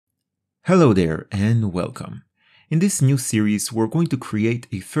Hello there and welcome. In this new series, we're going to create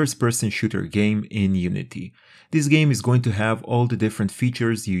a first-person shooter game in Unity. This game is going to have all the different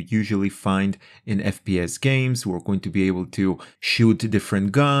features you usually find in FPS games. We're going to be able to shoot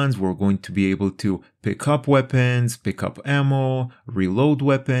different guns. We're going to be able to pick up weapons, pick up ammo, reload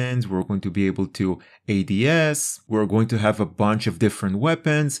weapons. We're going to be able to ADS. We're going to have a bunch of different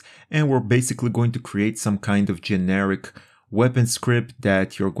weapons, and we're basically going to create some kind of generic weapon script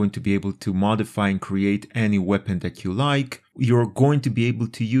that you're going to be able to modify and create any weapon that you like. You're going to be able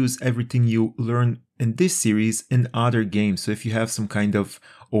to use everything you learn in this series in other games. So if you have some kind of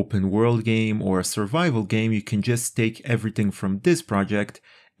open world game or a survival game, you can just take everything from this project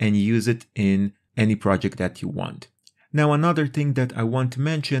and use it in any project that you want. Now, another thing that I want to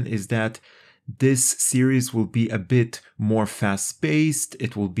mention is that this series will be a bit more fast-paced.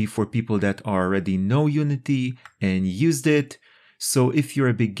 It will be for people that already know Unity and used it. So if you're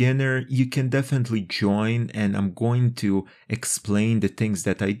a beginner, you can definitely join, and I'm going to explain the things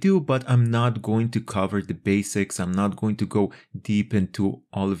that I do, but I'm not going to cover the basics. I'm not going to go deep into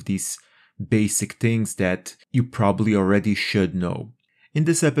all of these basic things that you probably already should know. In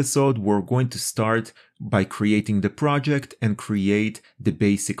this episode, we're going to start by creating the project and create the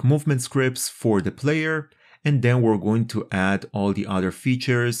basic movement scripts for the player, and then we're going to add all the other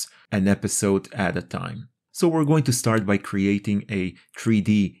features an episode at a time. So we're going to start by creating a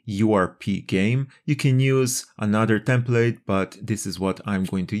 3D URP game. You can use another template, but this is what I'm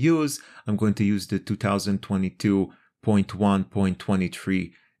going to use. I'm going to use the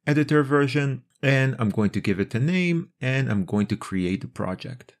 2022.1.23 editor version, and I'm going to give it a name, and I'm going to create the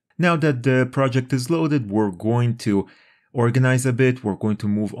project. Now that the project is loaded, we're going to organize a bit. We're going to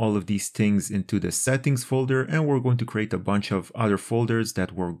move all of these things into the settings folder, and we're going to create a bunch of other folders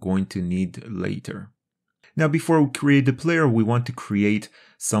that we're going to need later. Now, before we create the player, we want to create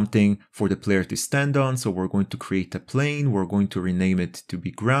something for the player to stand on. So we're going to create a plane. We're going to rename it to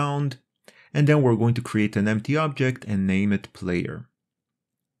be ground, and then we're going to create an empty object and name it player.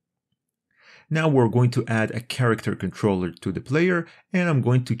 Now we're going to add a character controller to the player, and I'm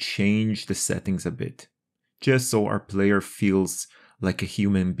going to change the settings a bit, just so our player feels like a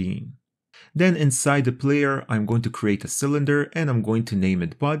human being. Then inside the player, I'm going to create a cylinder, and I'm going to name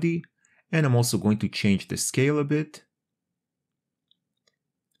it body, and I'm also going to change the scale a bit.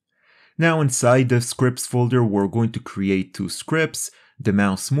 Now inside the scripts folder, we're going to create two scripts, the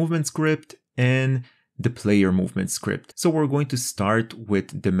mouse movement script and the player movement script. So we're going to start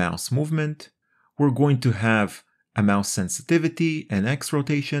with the mouse movement. We're going to have a mouse sensitivity, an X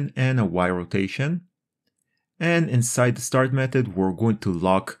rotation, and a Y rotation. And inside the start method, we're going to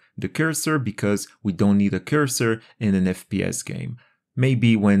lock the cursor because we don't need a cursor in an FPS game.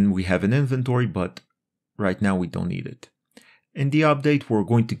 Maybe when we have an inventory, but right now we don't need it. In the update, we're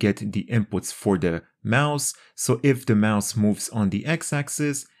going to get the inputs for the mouse. So if the mouse moves on the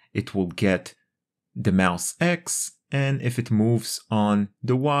X-axis, it will get the mouse X. And if it moves on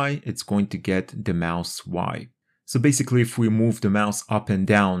the Y, it's going to get the mouse Y. So basically, if we move the mouse up and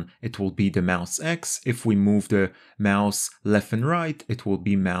down, it will be the mouse X. If we move the mouse left and right, it will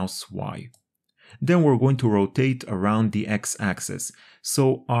be mouse Y. Then we're going to rotate around the X-axis.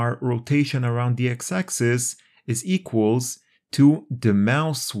 So our rotation around the X-axis is equals to the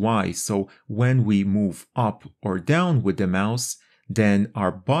mouse Y. So when we move up or down with the mouse, then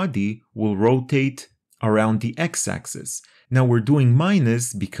our body will rotate around the X-axis. Now we're doing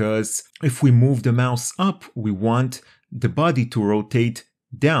minus because if we move the mouse up, we want the body to rotate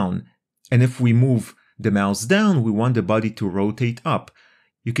down. And if we move the mouse down, we want the body to rotate up.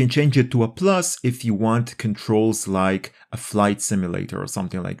 You can change it to a plus if you want controls like a flight simulator or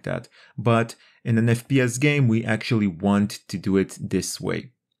something like that. But in an FPS game, we actually want to do it this way.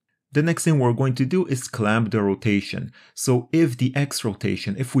 The next thing we're going to do is clamp the rotation. So if the X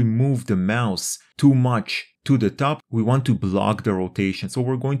rotation, if we move the mouse too much to the top, we want to block the rotation. So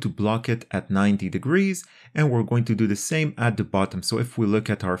we're going to block it at 90 degrees, and we're going to do the same at the bottom. So if we look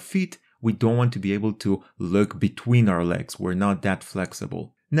at our feet, we don't want to be able to look between our legs. We're not that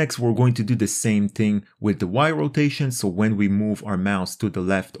flexible. Next, we're going to do the same thing with the Y rotation. So when we move our mouse to the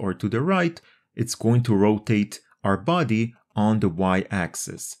left or to the right, it's going to rotate our body on the Y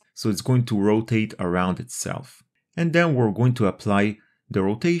axis. So it's going to rotate around itself. And then we're going to apply the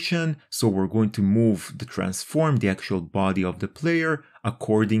rotation. So we're going to transform the actual body of the player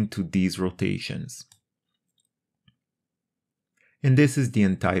according to these rotations. And this is the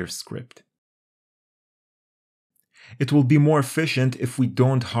entire script. It will be more efficient if we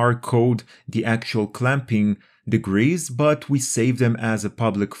don't hard code the actual clamping degrees, but we save them as a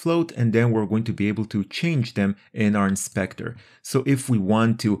public float, and then we're going to be able to change them in our inspector. So if we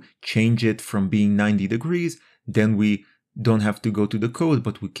want to change it from being 90 degrees, then we don't have to go to the code,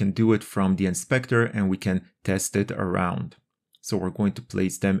 but we can do it from the inspector and we can test it around. So we're going to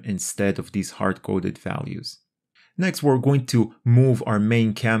place them instead of these hard-coded values. Next, we're going to move our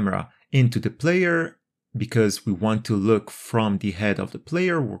main camera into the player because we want to look from the head of the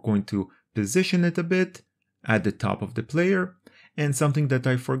player. We're going to position it a bit at the top of the player. And something that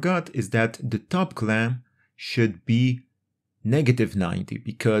I forgot is that the top clamp should be -90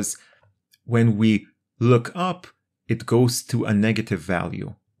 because when we look up, it goes to a negative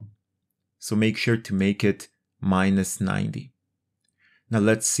value. So make sure to make it -90. Now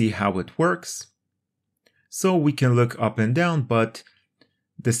let's see how it works. So we can look up and down, but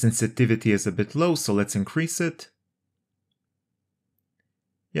the sensitivity is a bit low, so let's increase it.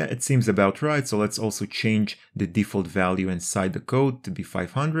 Yeah, it seems about right, so let's also change the default value inside the code to be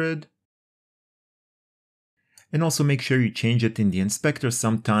 500. And also make sure you change it in the inspector.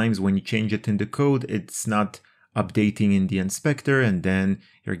 Sometimes when you change it in the code, it's not updating in the inspector and then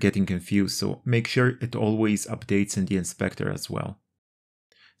you're getting confused. So make sure it always updates in the inspector as well.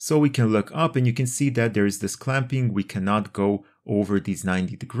 So we can look up and you can see that there is this clamping. We cannot go over these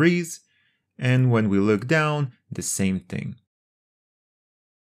 90 degrees. And when we look down, the same thing.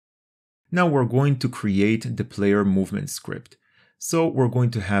 Now we're going to create the player movement script. So we're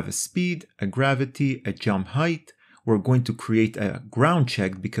going to have a speed, a gravity, a jump height. We're going to create a ground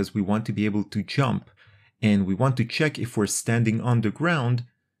check because we want to be able to jump. And we want to check if we're standing on the ground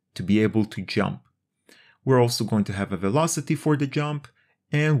to be able to jump. We're also going to have a velocity for the jump.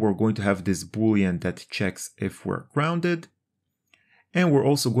 And we're going to have this boolean that checks if we're grounded. And we're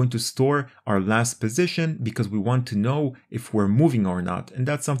also going to store our last position because we want to know if we're moving or not. And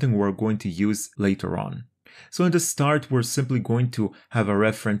that's something we're going to use later on. So in the start, we're simply going to have a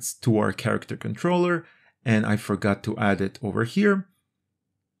reference to our character controller. And I forgot to add it over here.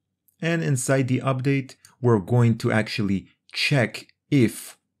 And inside the update, we're going to actually check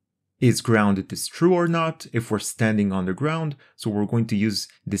if is grounded is true or not, if we're standing on the ground. So we're going to use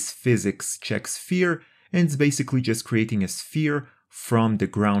this physics check sphere. And it's basically just creating a sphere from the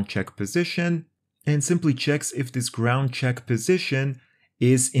ground check position and simply checks if this ground check position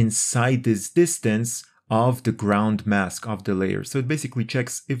is inside this distance of the ground mask of the layer. So it basically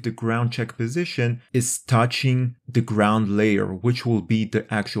checks if the ground check position is touching the ground layer, which will be the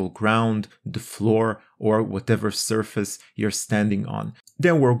actual ground, the floor, or whatever surface you're standing on.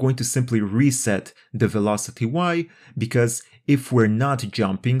 Then we're going to simply reset the velocity y, because if we're not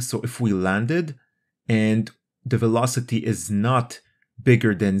jumping, so if we landed and the velocity is not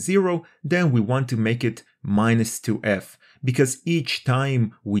bigger than 0, then we want to make it -2f. Because each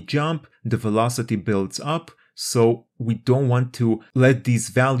time we jump, the velocity builds up. So we don't want to let these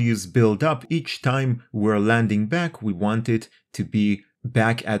values build up. Each time we're landing back, we want it to be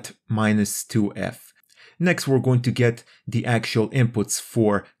back at -2f. Next, we're going to get the actual inputs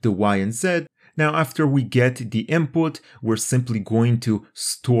for the y and z. Now, after we get the input, we're simply going to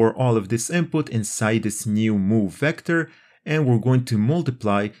store all of this input inside this new move vector. And we're going to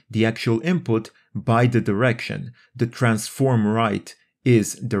multiply the actual input by the direction. The transform right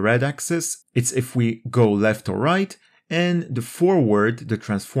is the red axis. It's if we go left or right. And the forward, the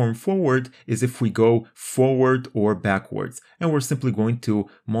transform forward, is if we go forward or backwards. And we're simply going to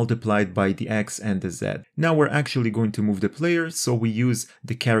multiply it by the x and the z. Now we're actually going to move the player. So we use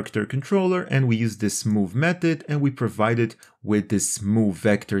the character controller and we use this move method and we provide it with this move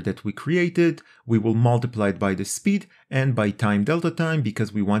vector that we created. We will multiply it by the speed and by time delta time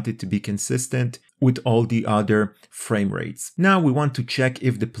because we want it to be consistent with all the other frame rates. Now we want to check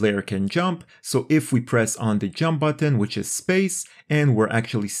if the player can jump. So if we press on the jump button, which is space, and we're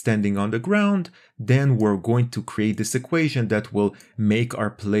actually standing on the ground, then we're going to create this equation that will make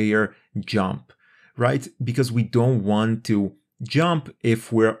our player jump, right? Because we don't want to jump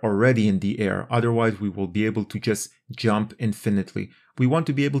if we're already in the air. Otherwise, we will be able to just jump infinitely. We want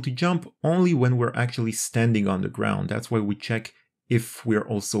to be able to jump only when we're actually standing on the ground. That's why we check if we're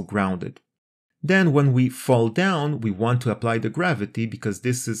also grounded. Then when we fall down, we want to apply the gravity because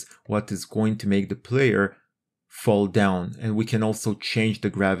this is what is going to make the player fall down. And we can also change the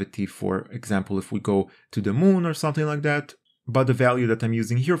gravity, for example, if we go to the moon or something like that. But the value that I'm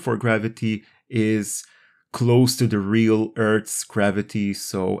using here for gravity is close to the real Earth's gravity,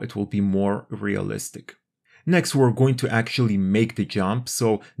 so it will be more realistic. Next, we're going to actually make the jump.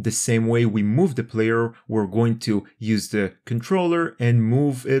 So the same way we move the player, we're going to use the controller and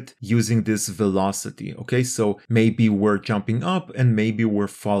move it using this velocity. Okay, so maybe we're jumping up and maybe we're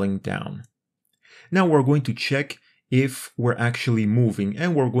falling down. Now we're going to check if we're actually moving,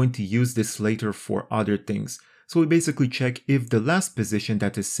 and we're going to use this later for other things. So we basically check if the last position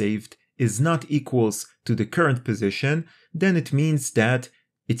that is saved is not equals to the current position, then it means that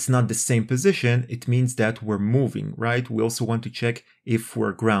it's not the same position, it means that we're moving, right? We also want to check if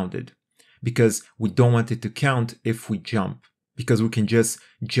we're grounded, because we don't want it to count if we jump, because we can just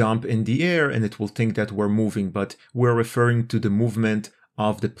jump in the air and it will think that we're moving, but we're referring to the movement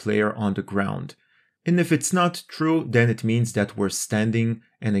of the player on the ground. And if it's not true, then it means that we're standing,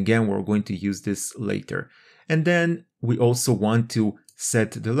 and again, we're going to use this later. And then we also want to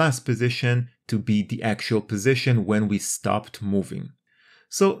set the last position to be the actual position when we stopped moving.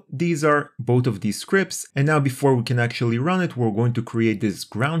 So these are both of these scripts, and now before we can actually run it, we're going to create this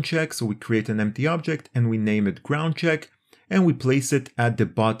ground check. So we create an empty object and we name it ground check, and we place it at the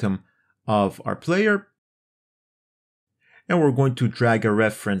bottom of our player. And we're going to drag a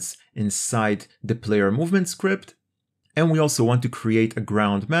reference inside the player movement script. And we also want to create a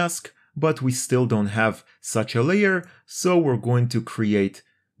ground mask, but we still don't have such a layer. So we're going to create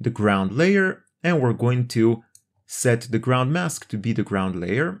the ground layer, and we're going to set the ground mask to be the ground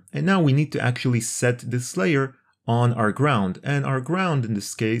layer. And now we need to actually set this layer on our ground. And our ground in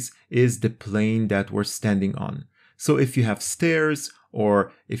this case is the plane that we're standing on. So if you have stairs,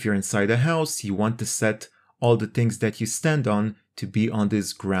 or if you're inside a house, you want to set all the things that you stand on to be on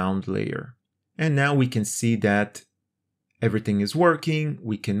this ground layer. And now we can see that everything is working.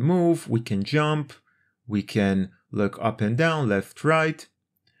 We can move, we can jump, we can look up and down, left, right.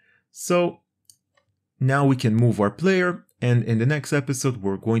 So now we can move our player, and in the next episode,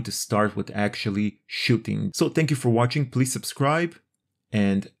 we're going to start with actually shooting. So thank you for watching. Please subscribe,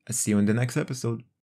 and I'll see you in the next episode.